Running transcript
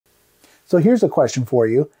So here's a question for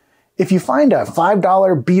you. If you find a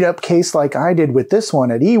 $5 beat up case like I did with this one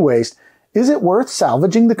at e-waste, is it worth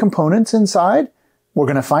salvaging the components inside? We're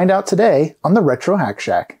going to find out today on the Retro Hack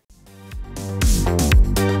Shack.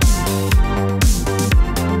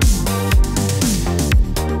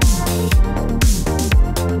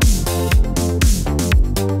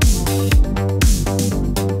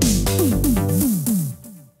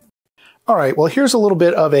 All right, well, here's a little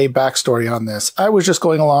bit of a backstory on this. I was just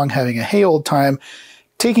going along having a hey old time,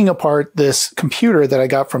 taking apart this computer that I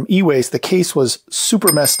got from e-waste. The case was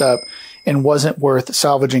super messed up and wasn't worth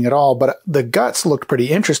salvaging at all, but the guts looked pretty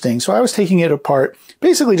interesting. So I was taking it apart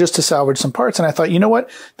basically just to salvage some parts. And I thought, you know what?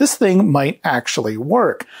 This thing might actually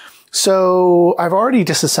work. So I've already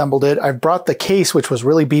disassembled it. I've brought the case, which was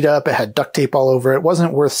really beat up. It had duct tape all over it. It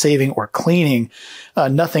wasn't worth saving or cleaning.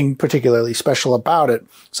 Nothing particularly special about it.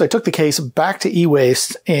 So I took the case back to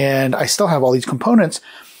e-waste and I still have all these components.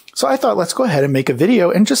 So I thought, let's go ahead and make a video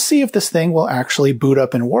and just see if this thing will actually boot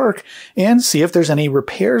up and work and see if there's any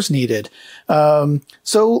repairs needed.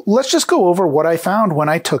 So let's just go over what I found when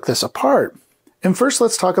I took this apart. And first,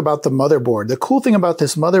 let's talk about the motherboard. The cool thing about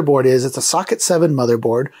this motherboard is it's a socket 7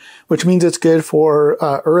 motherboard, which means it's good for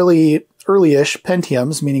early-ish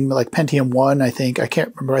Pentiums, meaning like Pentium 1, I think. I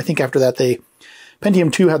can't remember. I think after that,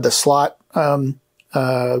 Pentium 2 had the slot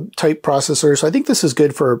type processor. So I think this is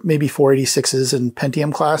good for maybe 486s and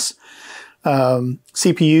Pentium class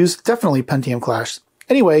CPUs. Definitely Pentium class.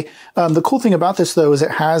 Anyway, the cool thing about this, though, is it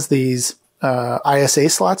has these ISA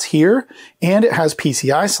slots here, and it has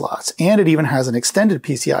PCI slots, and it even has an extended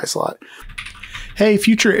PCI slot. Hey,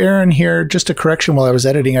 future Aaron here. Just a correction. While I was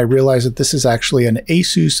editing, I realized that this is actually an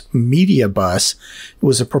ASUS Media Bus. It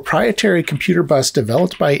was a proprietary computer bus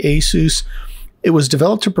developed by ASUS. It was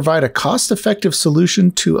developed to provide a cost-effective solution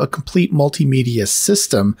to a complete multimedia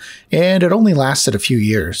system, and it only lasted a few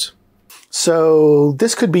years. So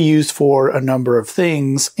this could be used for a number of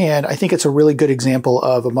things, and I think it's a really good example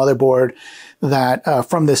of a motherboard that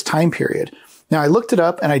from this time period. Now, I looked it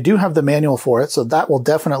up, and I do have the manual for it, so that will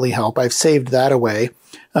definitely help. I've saved that away,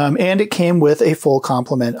 and it came with a full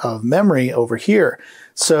complement of memory over here.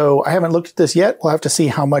 So I haven't looked at this yet. We'll have to see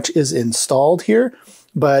how much is installed here.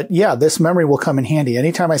 But yeah, this memory will come in handy.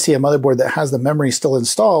 Anytime I see a motherboard that has the memory still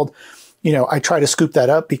installed, you know, I try to scoop that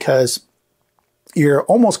up because you're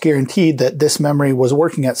almost guaranteed that this memory was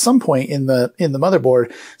working at some point in the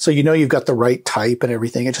motherboard. So you know you've got the right type and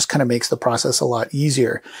everything. It just kind of makes the process a lot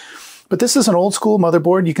easier. But this is an old school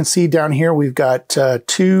motherboard. You can see down here we've got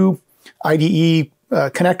two IDE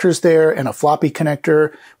connectors there and a floppy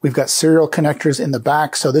connector. We've got serial connectors in the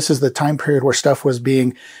back. So this is the time period where stuff was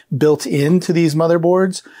being built into these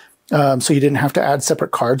motherboards. So you didn't have to add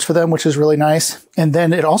separate cards for them, which is really nice. And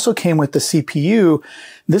then it also came with the CPU.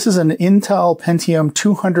 This is an Intel Pentium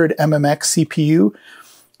 200 MMX CPU.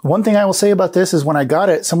 One thing I will say about this is when I got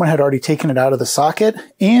it, someone had already taken it out of the socket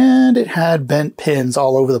and it had bent pins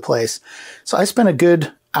all over the place. So I spent a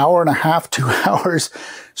good hour and a half, 2 hours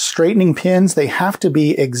straightening pins. They have to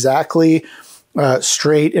be exactly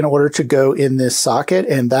straight in order to go in this socket,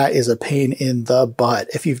 and that is a pain in the butt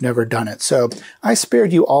if you've never done it. So I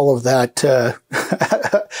spared you all of that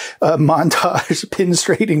montage, pin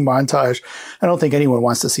straightening montage. I don't think anyone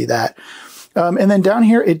wants to see that. And then down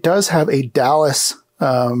here, it does have a Dallas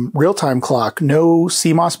real-time clock, no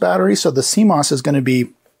CMOS battery. So the CMOS is going to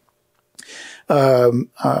be the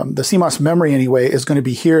CMOS memory anyway is going to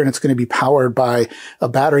be here, and it's going to be powered by a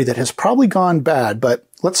battery that has probably gone bad, but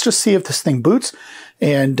let's just see if this thing boots.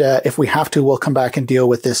 And if we have to, we'll come back and deal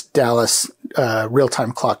with this Dallas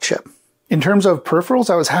real-time clock chip. In terms of peripherals,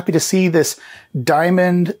 I was happy to see this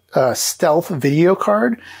Diamond Stealth video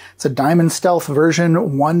card. It's a Diamond Stealth version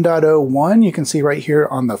 1.01. You can see right here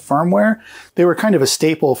on the firmware. They were kind of a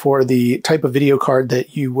staple for the type of video card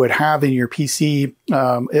that you would have in your PC,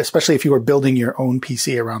 especially if you were building your own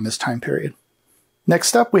PC around this time period.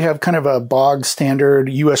 Next up, we have kind of a bog standard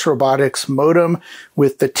US Robotics modem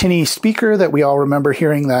with the tinny speaker that we all remember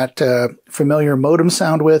hearing that familiar modem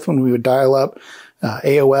sound with when we would dial up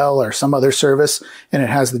AOL or some other service. And it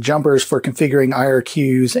has the jumpers for configuring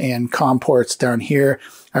IRQs and COM ports down here.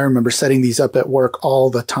 I remember setting these up at work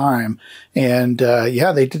all the time. And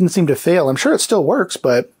yeah, they didn't seem to fail. I'm sure it still works,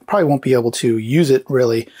 but probably won't be able to use it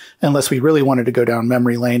really unless we really wanted to go down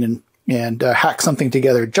memory lane and hack something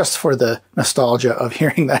together just for the nostalgia of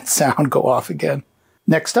hearing that sound go off again.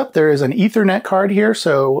 Next up, there is an Ethernet card here.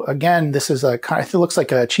 So again, this is it looks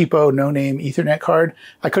like a cheapo, no-name Ethernet card.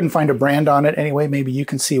 I couldn't find a brand on it anyway. Maybe you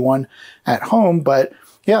can see one at home, but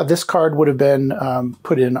yeah, this card would have been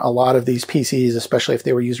put in a lot of these PCs, especially if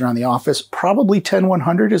they were used around the office. Probably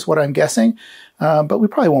 10100 is what I'm guessing, but we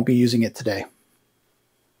probably won't be using it today.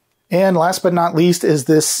 And last but not least is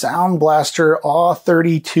this Sound Blaster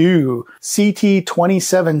AW32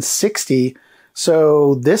 CT2760.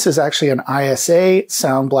 So this is actually an ISA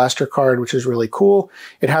Sound Blaster card, which is really cool.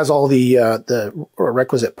 It has all the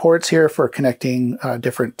requisite ports here for connecting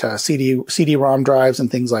different CD-ROM drives and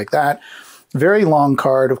things like that. Very long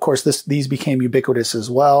card. Of course, these became ubiquitous as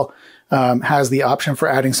well. Has the option for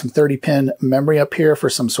adding some 30-pin memory up here for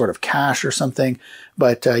some sort of cache or something.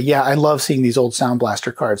 But yeah, I love seeing these old Sound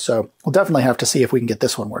Blaster cards, so we'll definitely have to see if we can get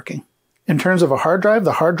this one working. In terms of a hard drive,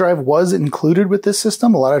 the hard drive was included with this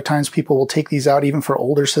system. A lot of times people will take these out even for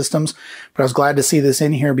older systems, but I was glad to see this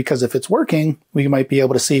in here because if it's working, we might be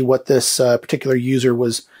able to see what this particular user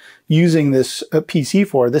was using this PC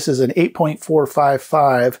for. This is an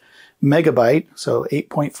 8.455 megabyte, so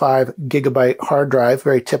 8.5 gigabyte hard drive,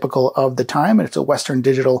 very typical of the time, and it's a Western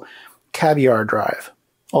Digital Caviar drive.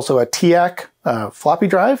 Also a TIAC floppy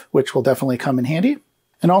drive, which will definitely come in handy.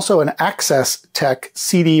 And also an Access Tech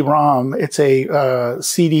CD-ROM. It's a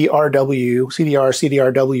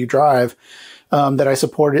CDR/CDRW drive that I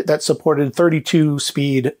supported, that supported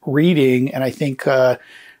 32-speed reading, and I think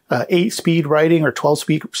 8-speed writing or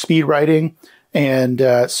 12-speed writing. And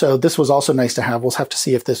so this was also nice to have. We'll have to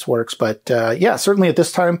see if this works. But yeah, certainly at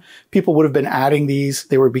this time, people would have been adding these.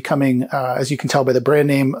 They were becoming, as you can tell by the brand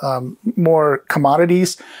name, more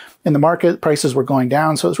commodities in the market. Prices were going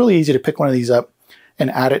down. So it's really easy to pick one of these up and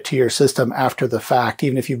add it to your system after the fact,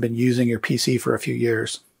 even if you've been using your PC for a few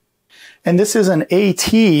years. And this is an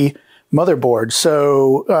AT motherboard.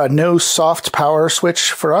 So no soft power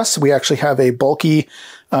switch for us. We actually have a bulky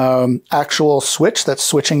actual switch that's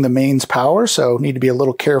switching the mains power. So need to be a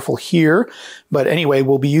little careful here. But anyway,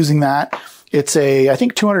 we'll be using that. It's a, I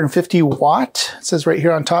think 250 watt, it says right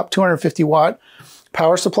here on top, 250 watt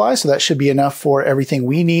power supply. So that should be enough for everything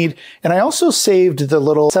we need. And I also saved the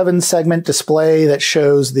little 7-segment display that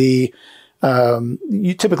shows the,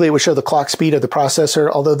 typically it would show the clock speed of the processor,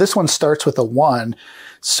 although this one starts with a 1.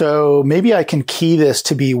 So maybe I can key this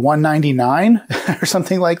to be 199 or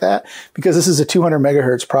something like that, because this is a 200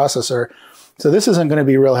 megahertz processor. So this isn't going to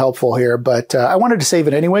be real helpful here, but I wanted to save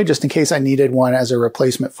it anyway, just in case I needed one as a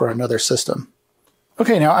replacement for another system.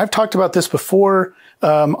 Okay, now I've talked about this before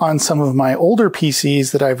on some of my older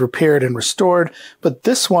PCs that I've repaired and restored, but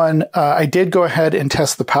this one, I did go ahead and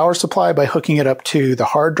test the power supply by hooking it up to the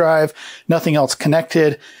hard drive, nothing else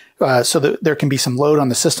connected, so that there can be some load on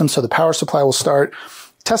the system so the power supply will start.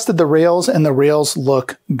 Tested the rails, and the rails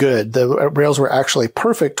look good. The rails were actually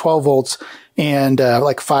perfect, 12 volts and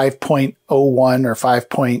like 5.01 or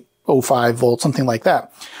 5.05 volts, something like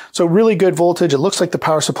that. So really good voltage. It looks like the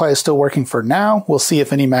power supply is still working for now. We'll see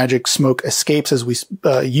if any magic smoke escapes as we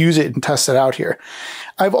use it and test it out here.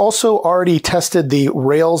 I've also already tested the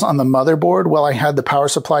rails on the motherboard while I had the power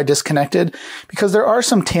supply disconnected, because there are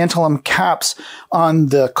some tantalum caps on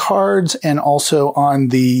the cards and also on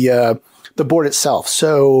the board itself.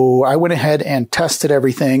 So I went ahead and tested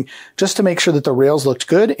everything just to make sure that the rails looked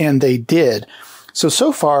good, and they did.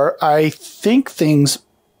 So far, I think things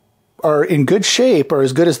are in good shape, or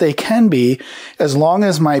as good as they can be, as long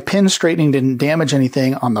as my pin straightening didn't damage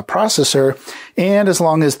anything on the processor, and as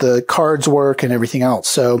long as the cards work and everything else.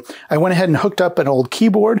 So I went ahead and hooked up an old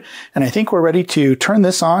keyboard, and I think we're ready to turn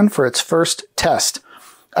this on for its first test.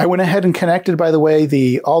 I went ahead and connected, by the way,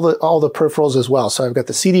 all the peripherals as well. So I've got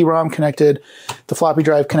the CD-ROM connected, the floppy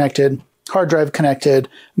drive connected, hard drive connected.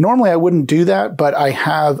 Normally I wouldn't do that, but I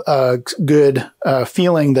have a good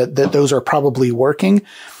feeling that those are probably working.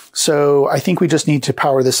 So I think we just need to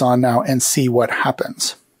power this on now and see what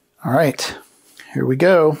happens. All right, here we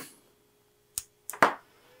go.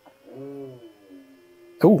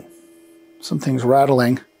 Oh, something's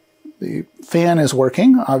rattling. The fan is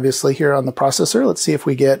working, obviously, here on the processor. Let's see if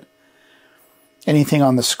we get anything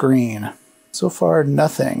on the screen. So far,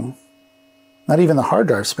 nothing. Not even the hard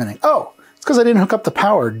drive spinning. Oh, it's because I didn't hook up the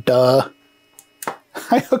power. Duh.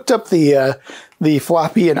 I hooked up the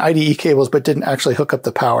floppy and IDE cables, but didn't actually hook up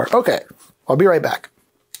the power. Okay, I'll be right back.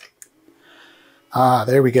 Ah,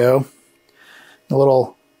 there we go. The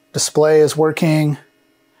little display is working.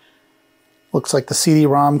 Looks like the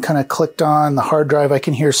CD-ROM kind of clicked on. The hard drive I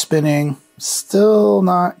can hear spinning. Still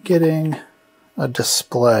not getting a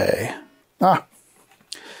display. Ah.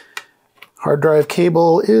 Hard drive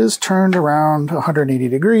cable is turned around 180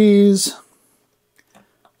 degrees.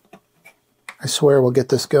 I swear we'll get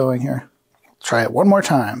this going here. Try it one more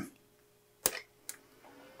time.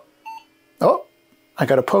 Oh, I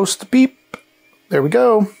got a post beep. There we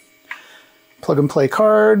go. Plug and play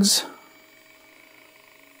cards.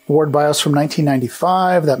 Ward BIOS from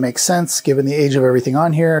 1995. That makes sense given the age of everything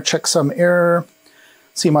on here. Checksum error.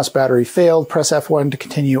 CMOS battery failed. Press F1 to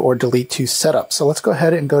continue or delete to setup. So let's go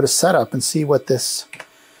ahead and go to setup and see what this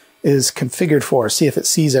is configured for. See if it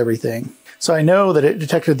sees everything. So I know that it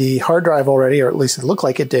detected the hard drive already, or at least it looked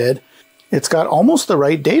like it did. It's got almost the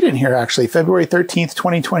right date in here, actually. February 13th,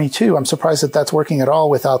 2022. I'm surprised that that's working at all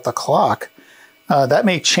without the clock. That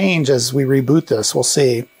may change as we reboot this. We'll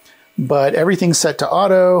see. But everything's set to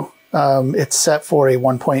auto. It's set for a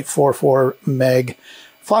 1.44 meg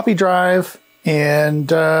floppy drive. And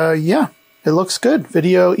yeah, it looks good.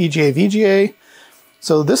 Video, EGA, VGA.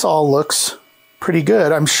 So this all looks pretty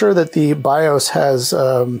good. I'm sure that the BIOS has,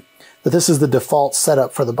 that this is the default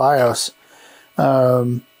setup for the BIOS.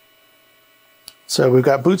 So we've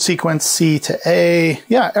got boot sequence C to A.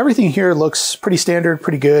 Yeah, everything here looks pretty standard,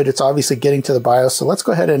 pretty good. It's obviously getting to the BIOS. So let's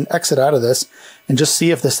go ahead and exit out of this and just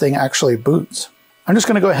see if this thing actually boots. I'm just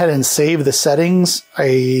going to go ahead and save the settings.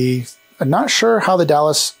 I'm not sure how the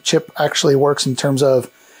Dallas chip actually works in terms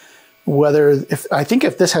of whether, I think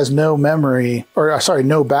if this has no memory, or sorry,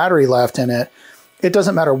 no battery left in it, it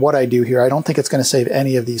doesn't matter what I do here. I don't think it's going to save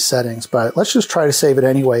any of these settings, but let's just try to save it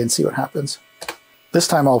anyway and see what happens. This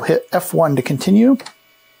time I'll hit F1 to continue.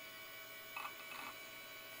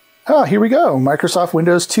 Oh, here we go. Microsoft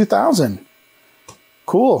Windows 2000.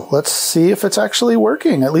 Cool. Let's see if it's actually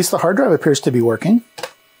working. At least the hard drive appears to be working.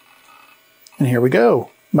 And here we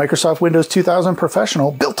go. Microsoft Windows 2000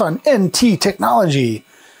 Professional, built on NT technology.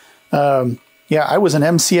 Yeah, I was an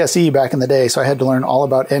MCSE back in the day, so I had to learn all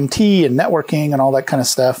about NT and networking and all that kind of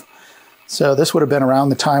stuff. So this would have been around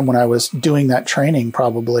the time when I was doing that training,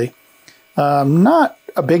 probably. Not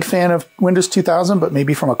a big fan of Windows 2000, but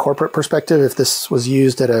maybe from a corporate perspective, if this was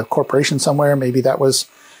used at a corporation somewhere, maybe that was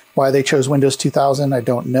why they chose Windows 2000. I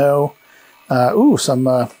don't know. Ooh, some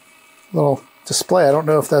little display. I don't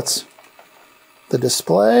know if that's the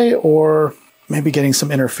display or maybe getting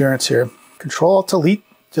some interference here. Control-Alt-Delete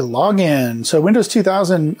to log in. So Windows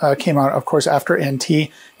 2000 came out, of course, after NT.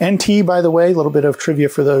 NT, by the way, a little bit of trivia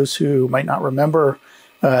for those who might not remember,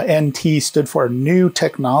 NT stood for New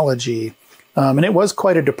Technology. And it was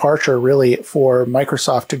quite a departure, really, for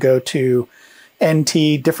Microsoft to go to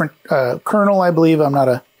NT, different kernel, I believe. I'm not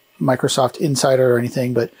a Microsoft insider or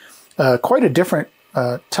anything, but quite a different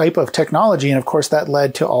type of technology. And of course, that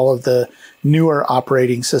led to all of the newer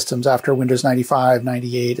operating systems after Windows 95,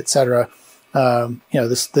 98, etc. You know,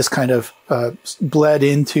 this kind of bled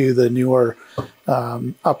into the newer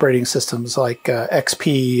operating systems like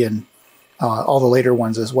XP and all the later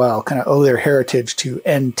ones as well, kind of owe their heritage to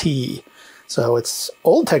NT. So it's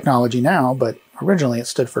old technology now, but originally it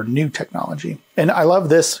stood for new technology. And I love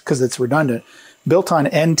this because it's redundant. Built on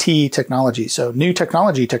NT technology, so new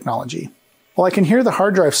technology. Well, I can hear the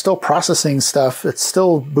hard drive still processing stuff. It's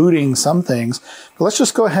still booting some things. But let's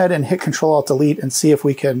just go ahead and hit Control-Alt-Delete and see if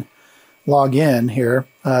we can log in here.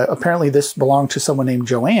 Apparently this belonged to someone named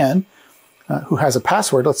Joanne, who has a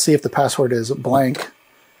password. Let's see if the password is blank.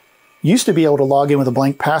 Used to be able to log in with a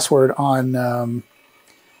blank password on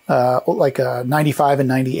like 95 and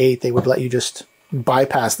 98. They would let you just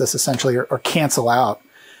bypass this essentially or cancel out.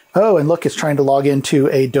 Oh, and look, it's trying to log into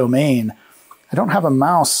a domain. I don't have a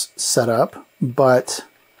mouse set up, but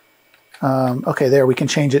okay, there, we can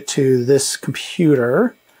change it to this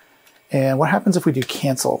computer. And what happens if we do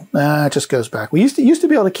cancel? It just goes back. We used to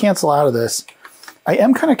be able to cancel out of this. I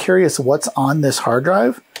am kind of curious what's on this hard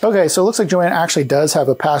drive. Okay, so it looks like Joanne actually does have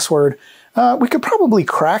a password. We could probably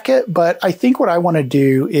crack it, but I think what I want to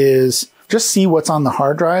do is just see what's on the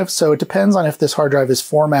hard drive. So it depends on if this hard drive is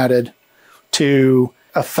formatted to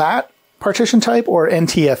a FAT partition type or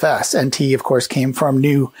NTFS. NT, of course, came from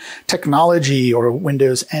New Technology or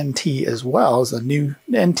Windows NT as well. As the new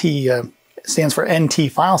NT stands for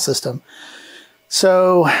NT file system.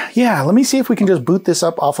 So yeah, let me see if we can just boot this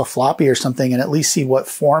up off a floppy or something and at least see what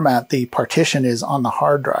format the partition is on the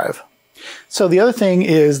hard drive. So the other thing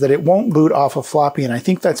is that it won't boot off a floppy, and I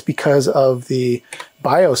think that's because of the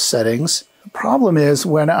BIOS settings. The problem is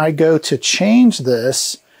when I go to change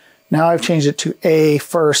this, now I've changed it to A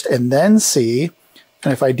first and then C.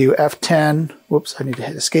 And if I do F10, whoops, I need to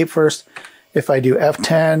hit escape first. If I do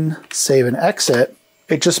F10, save and exit,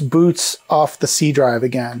 it just boots off the C drive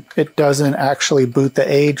again. It doesn't actually boot the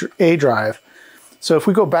A drive. So if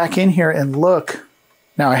we go back in here and look,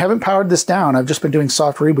 now I haven't powered this down. I've just been doing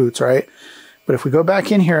soft reboots, right? But if we go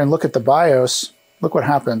back in here and look at the BIOS, look what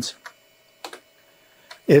happens.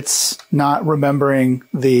 It's not remembering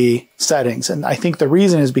the settings. And I think the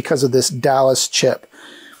reason is because of this Dallas chip.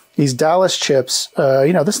 These Dallas chips,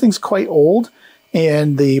 you know, this thing's quite old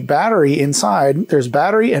And the battery inside, there's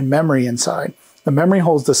battery and memory inside. The memory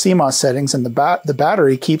holds the CMOS settings, and the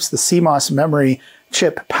battery keeps the CMOS memory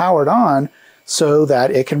chip powered on so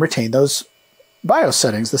that it can retain those BIOS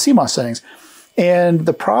settings, the CMOS settings. And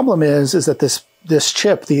the problem is that this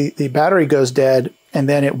chip, the battery goes dead, and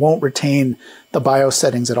then it won't retain the BIOS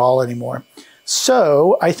settings at all anymore.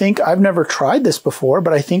 So I think I've never tried this before,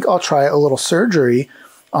 but I think I'll try a little surgery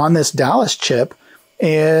on this Dallas chip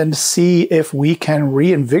and see if we can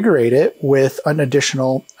reinvigorate it with an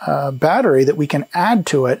additional battery that we can add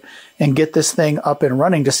to it and get this thing up and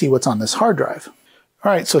running to see what's on this hard drive.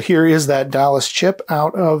 All right, so here is that Dallas chip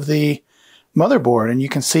out of the motherboard, and you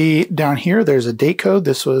can see down here there's a date code.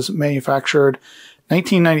 This was manufactured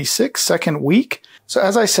 1996, second week. So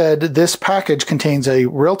as I said, this package contains a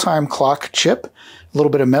real-time clock chip, a little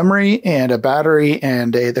bit of memory, and a battery,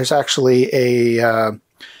 and there's actually a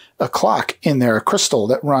clock in there, a crystal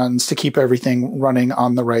that runs to keep everything running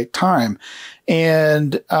on the right time.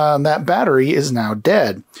 And that battery is now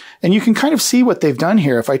dead. And you can kind of see what they've done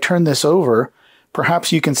here. If I turn this over,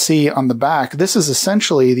 perhaps you can see on the back, this is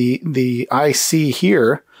essentially the IC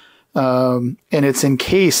here. And it's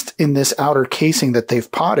encased in this outer casing that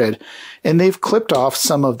they've potted, and they've clipped off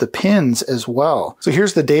some of the pins as well. So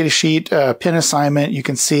here's the datasheet pin assignment. You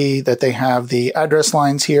can see that they have the address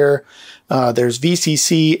lines here. There's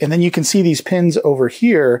VCC, and then you can see these pins over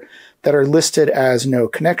here that are listed as no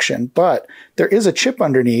connection, but there is a chip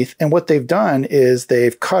underneath, and what they've done is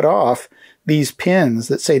they've cut off these pins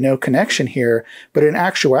that say no connection here, but in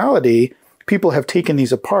actuality, people have taken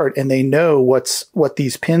these apart and they know what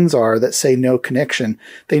these pins are that say no connection.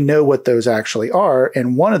 They know what those actually are,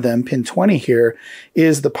 and one of them, pin 20 here,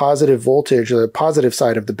 is the positive voltage or the positive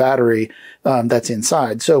side of the battery that's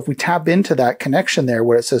inside. So if we tap into that connection there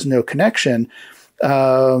where it says no connection,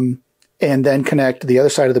 and then connect the other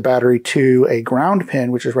side of the battery to a ground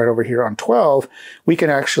pin, which is right over here on 12, we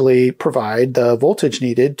can actually provide the voltage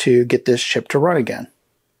needed to get this chip to run again.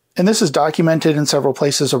 And this is documented in several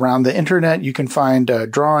places around the internet. You can find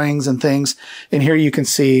drawings and things. And here you can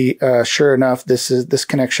see, sure enough, this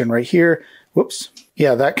connection right here. Whoops.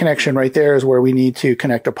 Yeah, that connection right there is where we need to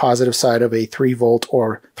connect a positive side of a 3 volt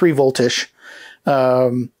or 3 voltish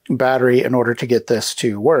battery in order to get this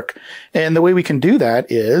to work. And the way we can do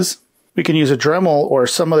that is we can use a Dremel or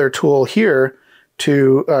some other tool here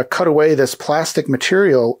to cut away this plastic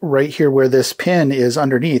material right here where this pin is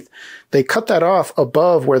underneath. They cut that off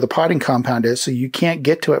above where the potting compound is, so you can't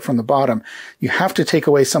get to it from the bottom. You have to take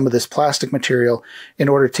away some of this plastic material in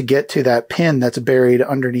order to get to that pin that's buried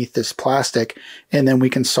underneath this plastic, and then we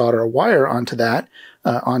can solder a wire onto that,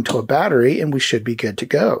 onto a battery, and we should be good to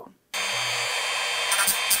go.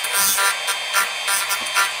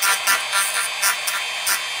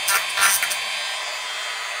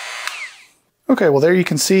 Okay, well there you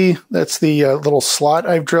can see that's the little slot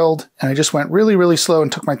I've drilled, and I just went really, really slow and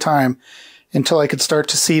took my time until I could start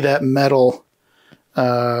to see that metal,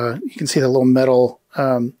 you can see the little metal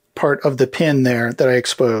part of the pin there that I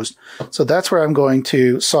exposed. So that's where I'm going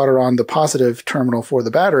to solder on the positive terminal for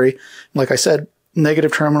the battery. Like I said,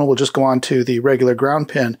 negative terminal will just go on to the regular ground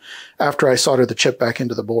pin after I solder the chip back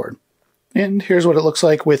into the board. And here's what it looks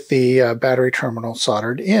like with the battery terminal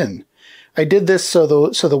soldered in. I did this so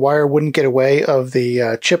the wire wouldn't get away of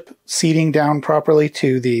the chip seating down properly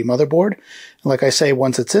to the motherboard. And like I say,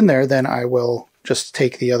 once it's in there, then I will just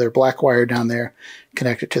take the other black wire down there,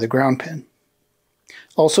 connect it to the ground pin.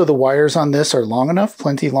 Also, the wires on this are long enough,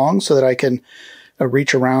 plenty long, so that I can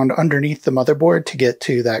reach around underneath the motherboard to get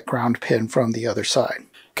to that ground pin from the other side.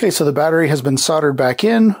 Okay, so the battery has been soldered back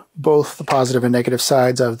in. Both the positive and negative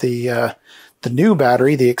sides of the new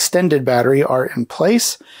battery, the extended battery, are in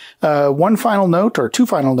place. One final note, or two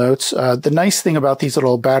final notes. The nice thing about these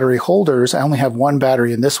little battery holders, I only have one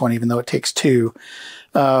battery in this one, even though it takes two.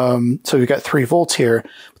 So we've got 3 volts here.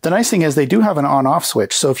 But the nice thing is they do have an on-off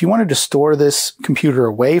switch. So if you wanted to store this computer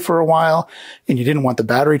away for a while and you didn't want the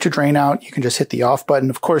battery to drain out, you can just hit the off button.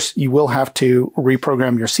 Of course, you will have to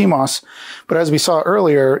reprogram your CMOS, but as we saw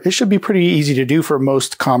earlier, it should be pretty easy to do for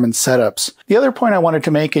most common setups. The other point I wanted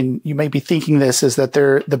to make, and you may be thinking this, is that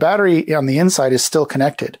the battery on the inside is still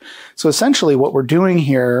connected. So essentially what we're doing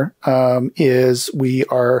here is we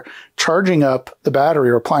are charging up the battery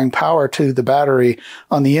or applying power to the battery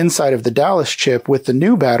on the inside of the Dallas chip with the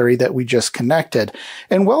new battery that we just connected.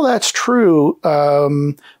 And while that's true,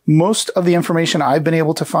 most of the information I've been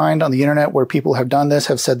able to find on the internet where people have done this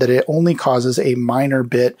have said that it only causes a minor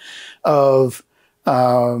bit of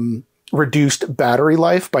reduced battery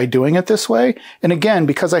life by doing it this way. And again,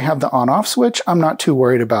 because I have the on-off switch, I'm not too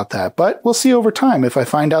worried about that. But we'll see over time. If I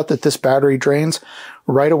find out that this battery drains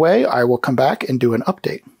right away, I will come back and do an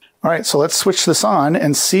update. All right, so let's switch this on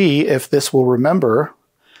and see if this will remember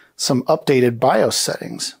some updated BIOS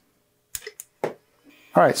settings.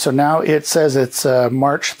 All right, so now it says it's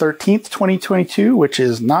March 13th, 2022, which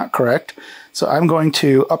is not correct. So I'm going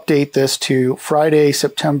to update this to Friday,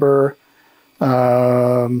 September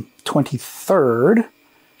 23rd,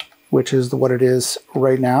 which is what it is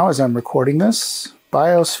right now as I'm recording this.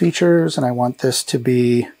 BIOS features, and I want this to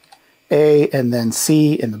be A and then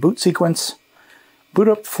C in the boot sequence. Boot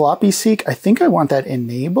up floppy seek, I think I want that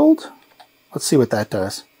enabled. Let's see what that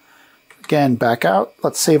does. Again, back out.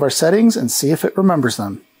 Let's save our settings and see if it remembers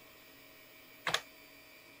them.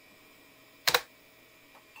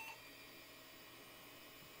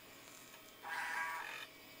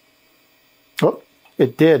 Oh,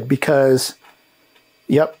 it did because,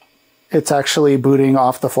 yep, it's actually booting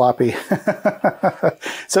off the floppy.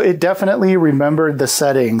 So it definitely remembered the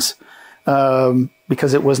settings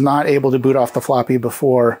because it was not able to boot off the floppy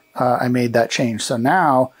before I made that change. So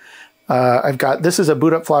now I've got, this is a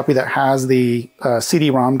boot up floppy that has the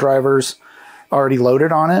CD-ROM drivers already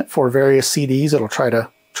loaded on it for various CDs. It'll try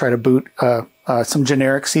to boot some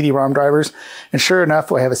generic CD-ROM drivers. And sure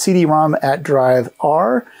enough, I have a CD-ROM at drive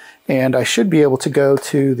R, and I should be able to go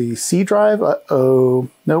to the C drive. Uh-oh,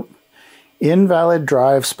 nope. Invalid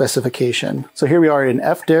drive specification. So here we are in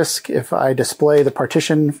F disk. If I display the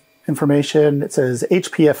partition information, it says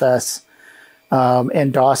HPFS,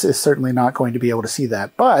 and DOS is certainly not going to be able to see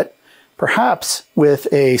that. But perhaps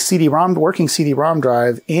with a CD-ROM, working CD-ROM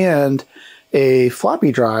drive and a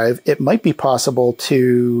floppy drive, it might be possible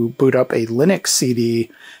to boot up a Linux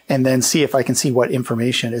CD and then see if I can see what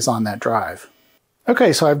information is on that drive.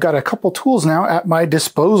 Okay, so I've got a couple tools now at my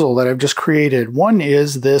disposal that I've just created. One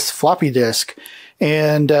is this floppy disk,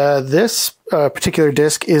 and this particular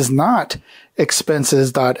disk is not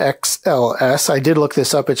expenses.xls. I did look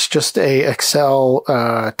this up. It's just a Excel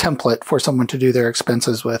template for someone to do their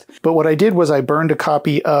expenses with. But what I did was I burned a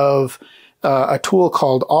copy of a tool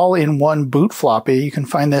called All-in-One Boot Floppy. You can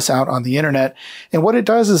find this out on the internet. And what it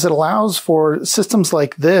does is it allows for systems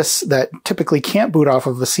like this that typically can't boot off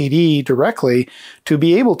of a CD directly to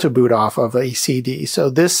be able to boot off of a CD. So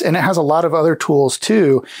this, and it has a lot of other tools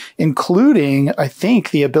too, including, I think,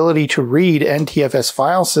 the ability to read NTFS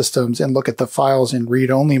file systems and look at the files in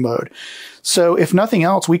read-only mode. So if nothing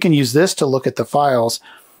else, we can use this to look at the files.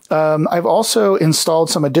 I've also installed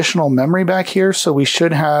some additional memory back here, so we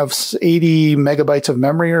should have 80 megabytes of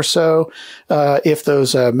memory or so if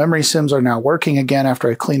those memory sims are now working again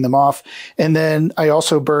after I clean them off. And then I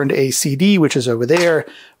also burned a CD, which is over there,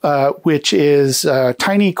 which is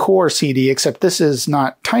Tiny Core CD, except this is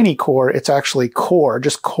not Tiny Core, it's actually Core,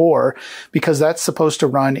 just Core, because that's supposed to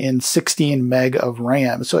run in 16 meg of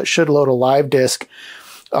RAM. So it should load a live disk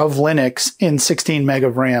of Linux in 16 meg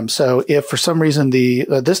of RAM. So if for some reason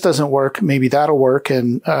this doesn't work, maybe that'll work,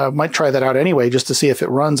 and might try that out anyway just to see if it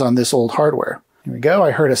runs on this old hardware. Here we go.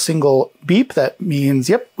 I heard a single beep. That means,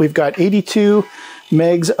 yep, we've got 82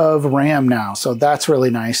 megs of RAM now. So that's really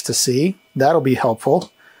nice to see. That'll be helpful.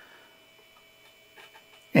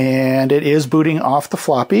 And it is booting off the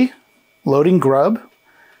floppy, loading Grub,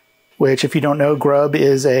 which, if you don't know, Grub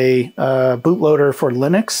is a bootloader for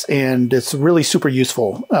Linux, and it's really super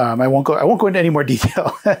useful. I won't go into any more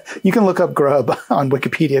detail. You can look up Grub on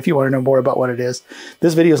Wikipedia if you want to know more about what it is.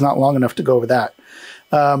 This video is not long enough to go over that.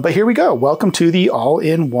 But here we go. Welcome to the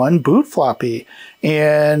All-in-One Boot Floppy.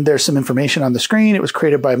 And there's some information on the screen. It was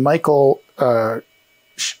created by Michael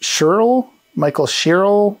Scherl.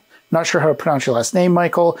 Not sure how to pronounce your last name,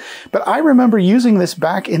 Michael, but I remember using this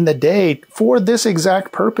back in the day for this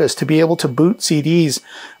exact purpose, to be able to boot CDs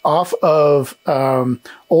off of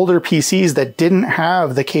older PCs that didn't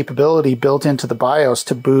have the capability built into the BIOS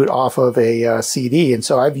to boot off of a CD. And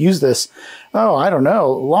so I've used this, oh, I don't know,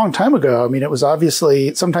 a long time ago. I mean, it was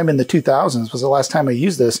obviously sometime in the 2000s was the last time I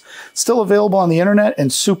used this. Still available on the internet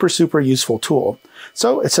and super, super useful tool.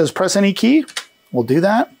 So it says press any key. We'll do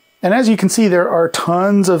that. And as you can see, there are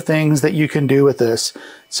tons of things that you can do with this.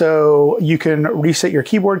 So you can reset your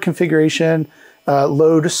keyboard configuration,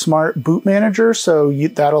 load Smart Boot Manager. So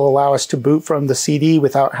that'll allow us to boot from the CD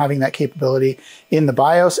without having that capability in the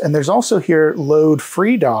BIOS. And there's also here load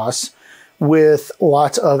FreeDOS with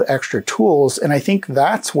lots of extra tools. And I think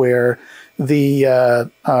that's where the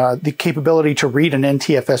capability to read an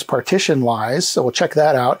NTFS partition lies. So we'll check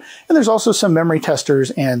that out. And there's also some memory testers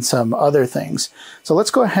and some other things. So let's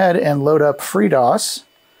go ahead and load up FreeDOS.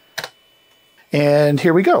 And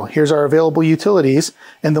here we go. Here's our available utilities.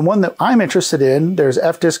 And the one that I'm interested in, there's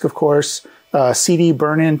fdisk, of course, CD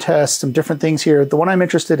burn-in test, some different things here. The one I'm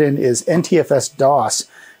interested in is NTFS DOS,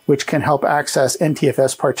 which can help access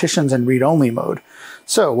NTFS partitions in read-only mode.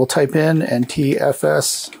 So we'll type in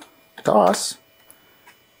NTFS DOS,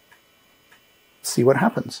 see what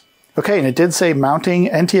happens. Okay, and it did say mounting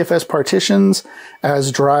NTFS partitions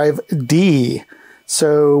as drive D.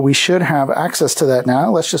 So we should have access to that now.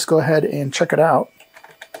 Let's just go ahead and check it out.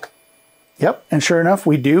 Yep, and sure enough,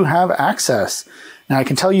 we do have access. Now I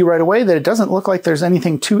can tell you right away that it doesn't look like there's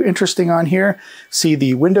anything too interesting on here. See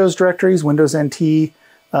the Windows directories, Windows NT,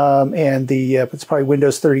 and the it's probably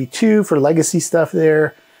Windows 32 for legacy stuff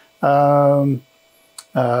there.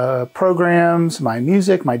 Programs, my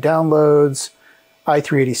music, my downloads,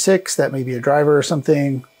 i386, that may be a driver or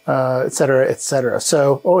something, et cetera, et cetera.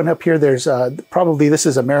 So, oh, and up here there's probably, this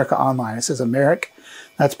is America Online. It says Americ.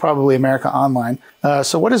 That's probably America Online.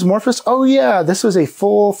 So what is Morphus? Oh yeah, this was a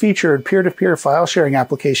full-featured peer-to-peer file sharing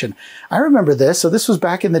application. I remember this. So this was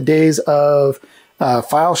back in the days of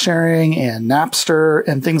file sharing and Napster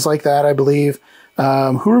and things like that, I believe.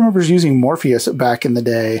 Who remembers using Morpheus back in the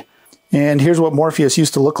day? And here's what Morpheus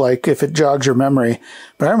used to look like if it jogs your memory.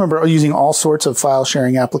 But I remember using all sorts of file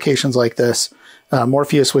sharing applications like this.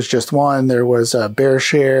 Morpheus was just one. There was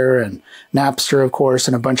BearShare and Napster, of course,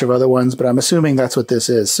 and a bunch of other ones. But I'm assuming that's what this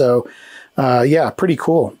is. So yeah, pretty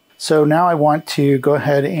cool. So now I want to go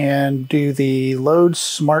ahead and do the Load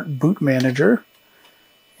Smart Boot Manager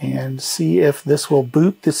and see if this will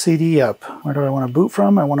boot the CD up. Where do I want to boot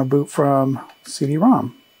from? I want to boot from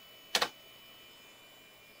CD-ROM.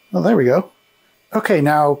 Well, there we go. Okay,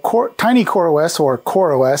 now Tiny CoreOS, or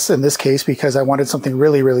CoreOS in this case, because I wanted something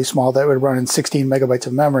really, really small that would run in 16 megabytes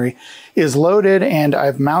of memory, is loaded, and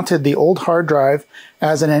I've mounted the old hard drive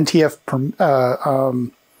as an NTF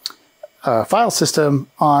file system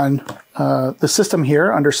on the system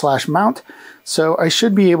here under /mount. So I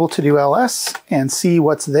should be able to do ls and see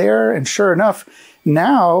what's there, and sure enough,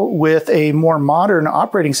 now with a more modern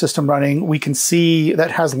operating system running, we can see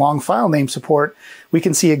that has long file name support. We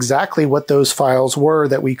can see exactly what those files were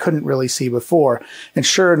that we couldn't really see before. And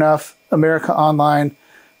sure enough, America Online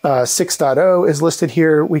 6.0 is listed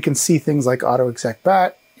here. We can see things like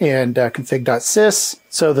autoexec.bat and config.sys.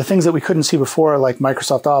 So the things that we couldn't see before, like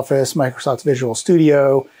Microsoft Office, Microsoft Visual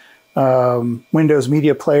Studio, Windows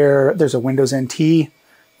Media Player. There's a Windows NT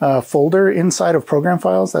folder inside of program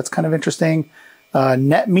files. That's kind of interesting.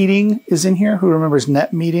 NetMeeting is in here. Who remembers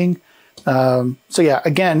NetMeeting? So yeah,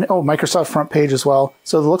 again, oh, Microsoft front page as well.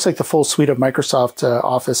 So it looks like the full suite of Microsoft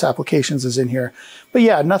Office applications is in here. But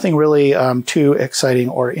yeah, nothing really too exciting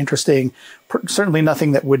or interesting. Certainly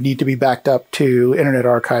nothing that would need to be backed up to Internet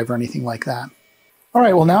Archive or anything like that. All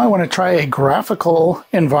right, well, now I want to try a graphical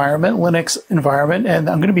environment, Linux environment, and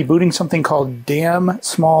I'm going to be booting something called Damn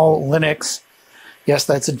Small Linux. Yes,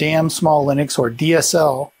 that's a Damn Small Linux, or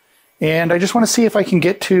DSL. And I just want to see if I can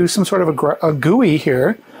get to some sort of a GUI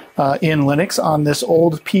here in Linux on this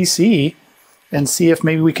old PC and see if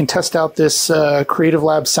maybe we can test out this Creative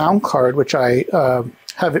Lab sound card, which I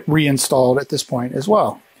have it reinstalled at this point as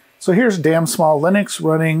well. So here's Damn Small Linux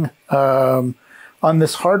running on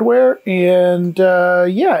this hardware. And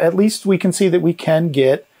yeah, at least we can see that we can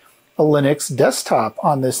get a Linux desktop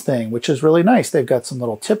on this thing, which is really nice. They've got some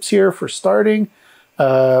little tips here for starting.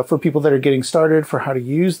 For people that are getting started for how to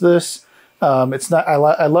use this. It's not.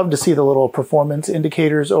 I love to see the little performance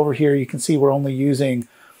indicators over here. You can see we're only using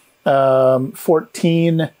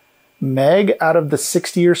 14 meg out of the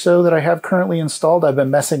 60 or so that I have currently installed. I've been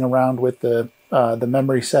messing around with the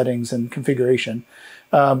memory settings and configuration,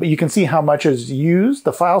 but you can see how much is used.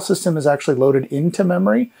 The file system is actually loaded into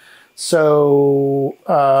memory, so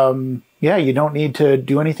yeah, you don't need to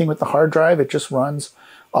do anything with the hard drive. It just runs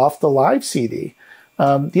off the live CD.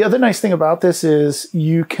 The other nice thing about this is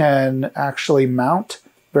you can actually mount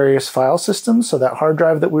various file systems. So that hard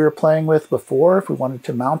drive that we were playing with before, if we wanted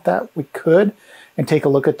to mount that, we could, and take a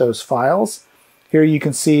look at those files. Here you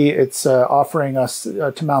can see it's offering us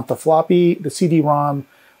to mount the floppy, the CD-ROM,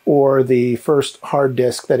 or the first hard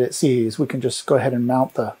disk that it sees. We can just go ahead and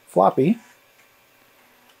mount the floppy.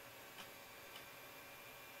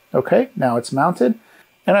 Okay, now it's mounted.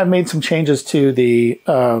 And I've made some changes to the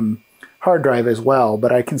hard drive as well,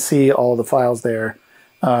 but I can see all the files there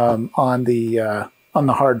on the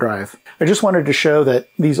hard drive. I just wanted to show that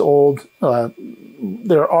these old,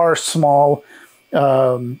 there are small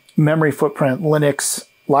memory footprint Linux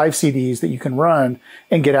live CDs that you can run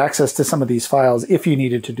and get access to some of these files if you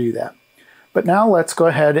needed to do that. But now let's go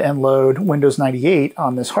ahead and load Windows 98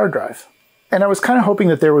 on this hard drive. And I was kind of hoping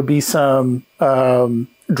that there would be some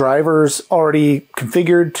drivers already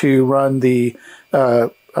configured to run the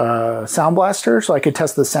Sound Blaster, so I could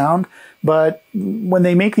test the sound. But when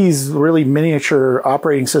they make these really miniature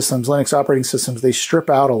operating systems, Linux operating systems, they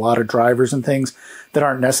strip out a lot of drivers and things that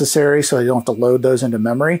aren't necessary, so you don't have to load those into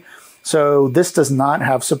memory. So this does not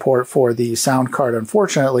have support for the sound card,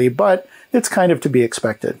 unfortunately, but it's kind of to be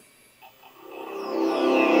expected.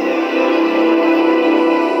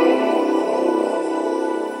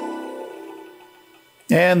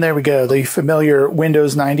 And there we go, the familiar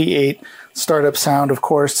Windows 98 startup sound, of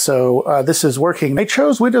course. So this is working. I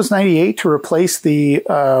chose Windows 98 to replace the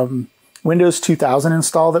Windows 2000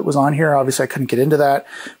 install that was on here. Obviously, I couldn't get into that,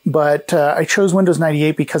 but I chose Windows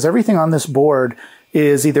 98 because everything on this board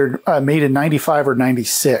is either made in 95 or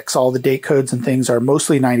 96. All the date codes and things are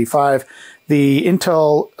mostly 95. The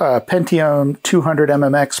Intel Pentium 200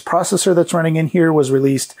 MMX processor that's running in here was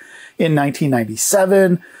released in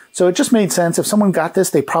 1997. So it just made sense. If someone got this,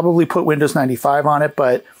 they probably put Windows 95 on it,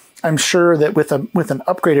 but I'm sure that with an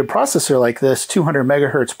upgraded processor like this, 200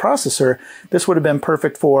 megahertz processor, this would have been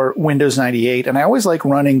perfect for Windows 98. And I always like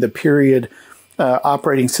running the period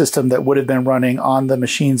operating system that would have been running on the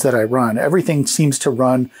machines that I run. Everything seems to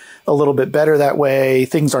run a little bit better that way.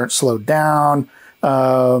 Things aren't slowed down.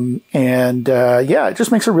 Yeah, it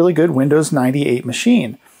just makes a really good Windows 98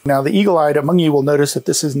 machine. Now, the eagle-eyed among you will notice that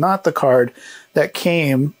this is not the card that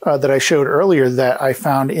came, that I showed earlier that I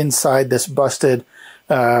found inside this busted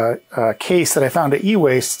case that I found at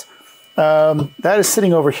eWaste. That is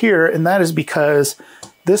sitting over here, and that is because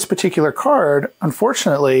this particular card,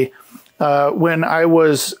 unfortunately, when I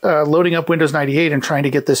was loading up Windows 98 and trying to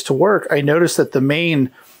get this to work, I noticed that the main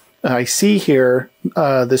IC here,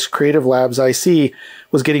 this Creative Labs IC,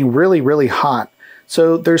 was getting really, really hot.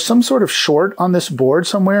 So there's some sort of short on this board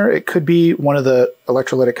somewhere. It could be one of the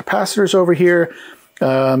electrolytic capacitors over here.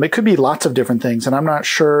 It could be lots of different things, and I'm not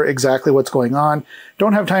sure exactly what's going on.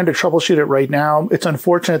 Don't have time to troubleshoot it right now. It's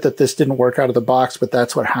unfortunate that this didn't work out of the box, but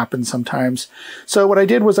that's what happens sometimes. So what I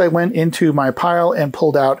did was I went into my pile and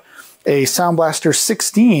pulled out a Sound Blaster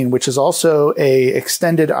 16, which is also a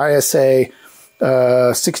extended ISA,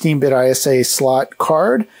 16-bit ISA slot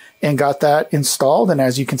card, and got that installed. And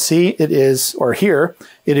as you can see, it is, or here,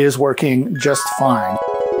 it is working just fine.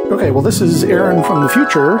 Okay, well, this is Aaron from the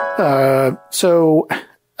future. So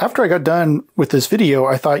after I got done with this video,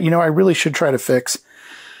 I thought, I really should try to fix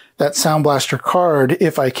that Sound Blaster card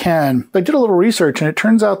if I can. I did a little research, and it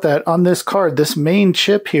turns out that on this card, this main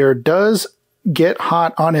chip here does get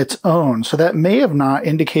hot on its own. So that may have not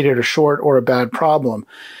indicated a short or a bad problem.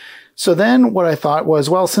 So then what I thought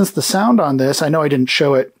was, well, since the sound on this, I know I didn't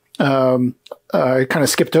show it, I kind of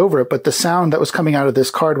skipped over it, but the sound that was coming out of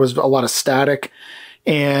this card was a lot of static.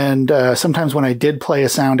 And sometimes when I did play a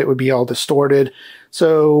sound, it would be all distorted.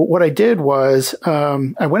 So what I did was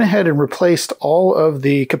I went ahead and replaced all of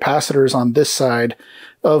the capacitors on this side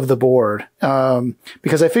of the board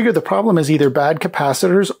because I figured the problem is either bad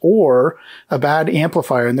capacitors or a bad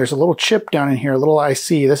amplifier. And there's a little chip down in here, a little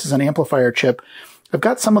IC. This is an amplifier chip. I've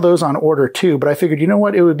got some of those on order too, but I figured, you know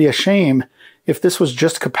what, it would be a shame if this was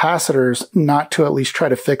just capacitors not to at least try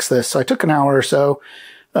to fix this. So I took an hour or so,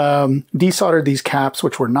 desoldered these caps,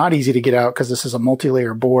 which were not easy to get out because this is a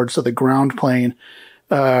multi-layer board. So the ground plane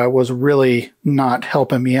was really not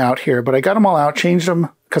helping me out here, but I got them all out, changed them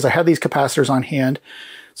because I had these capacitors on hand.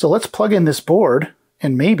 So let's plug in this board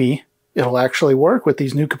and maybe it'll actually work with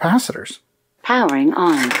these new capacitors. Powering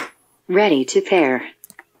on. Ready to pair.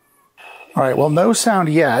 All right, well, no sound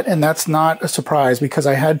yet, and that's not a surprise because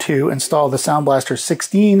I had to install the Sound Blaster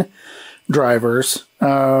 16 drivers,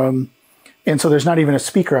 and so there's not even a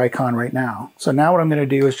speaker icon right now. So now what I'm going to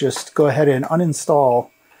do is just go ahead and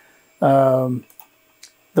uninstall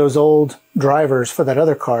those old drivers for that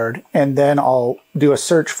other card, and then I'll do a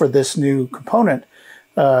search for this new component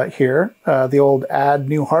here, the old Add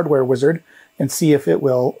New Hardware wizard, and see if it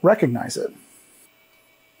will recognize it.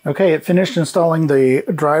 Okay, it finished installing the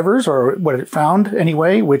drivers, or what it found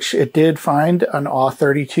anyway, which it did find an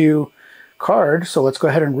AW32 card. So let's go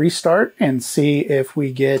ahead and restart and see if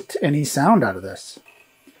we get any sound out of this.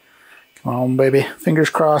 Come on, baby. Fingers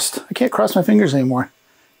crossed. I can't cross my fingers anymore.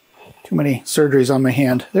 Too many surgeries on my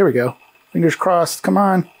hand. There we go. Fingers crossed. Come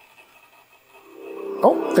on.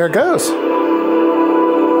 Oh, there it goes.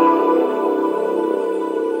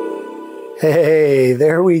 Hey,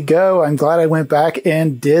 there we go. I'm glad I went back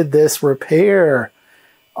and did this repair.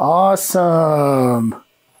 Awesome.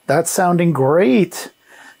 That's sounding great.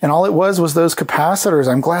 And all it was those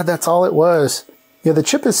capacitors. I'm glad that's all it was. Yeah, the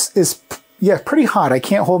chip is pretty hot. I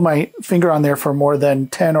can't hold my finger on there for more than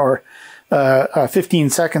 10 or 15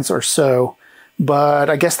 seconds or so. but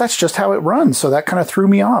I guess that's just how it runs. So that kind of threw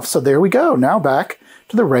me off. So there we go. Now back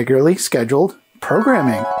to the regularly scheduled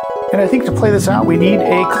programming. And I think to play this out, we need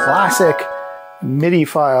a classic MIDI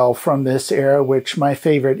file from this era, which my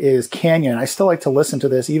favorite is Canyon. I still like to listen to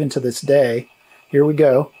this even to this day. Here we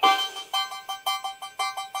go.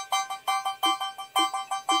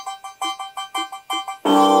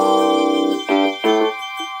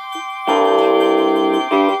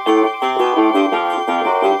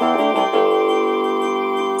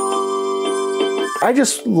 I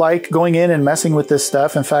just like going in and messing with this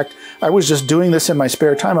stuff. In fact, I was just doing this in my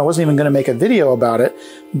spare time. I wasn't even going to make a video about it.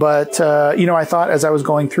 But, you know, I thought as I was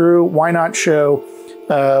going through, why not show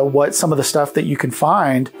what some of the stuff that you can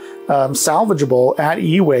find salvageable at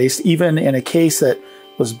e-waste, even in a case that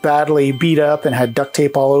was badly beat up and had duct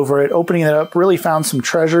tape all over it. Opening it up, really found some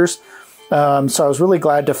treasures. So I was really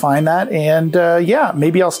glad to find that. And yeah,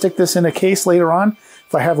 maybe I'll stick this in a case later on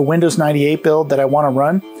if I have a Windows 98 build that I want to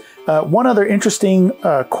run. One other interesting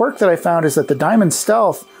quirk that I found is that the Diamond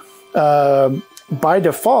Stealth, by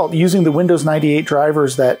default, using the Windows 98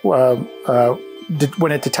 drivers that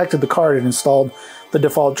when it detected the card, it installed the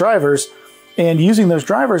default drivers. And using those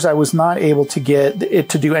drivers, I was not able to get it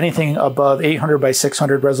to do anything above 800 by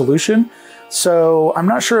 600 resolution. So I'm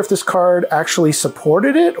not sure if this card actually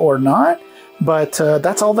supported it or not. But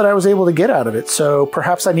that's all that I was able to get out of it. So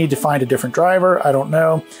perhaps I need to find a different driver. I don't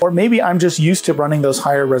know. Or maybe I'm just used to running those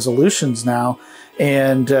higher resolutions now.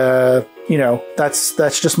 And, you know, that's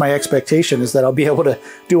just my expectation, is that I'll be able to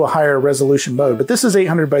do a higher resolution mode. But this is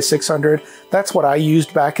 800 by 600. That's what I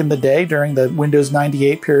used back in the day during the Windows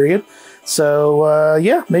 98 period. So,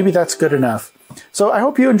 yeah, maybe that's good enough. So I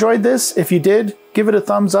hope you enjoyed this. If you did, give it a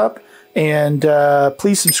thumbs up. And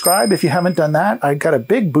please subscribe if you haven't done that. I got a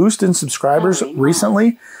big boost in subscribers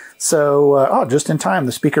recently. So, oh, just in time,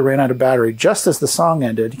 the speaker ran out of battery just as the song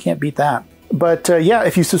ended. You can't beat that. But yeah,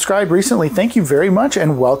 if you subscribed recently, thank you very much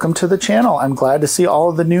and welcome to the channel. I'm glad to see all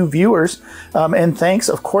of the new viewers. And thanks,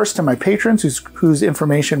 of course, to my patrons whose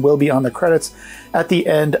information will be on the credits at the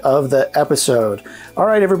end of the episode. All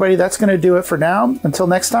right, everybody, that's going to do it for now. Until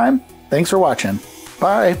next time, thanks for watching.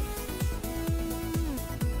 Bye.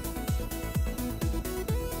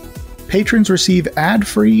 Patrons receive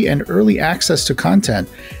ad-free and early access to content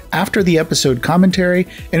after the episode commentary,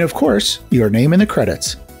 and of course, your name in the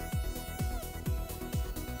credits.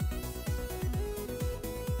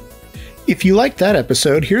 If you liked that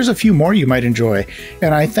episode, here's a few more you might enjoy,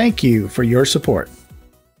 and I thank you for your support.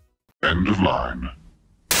 End of line.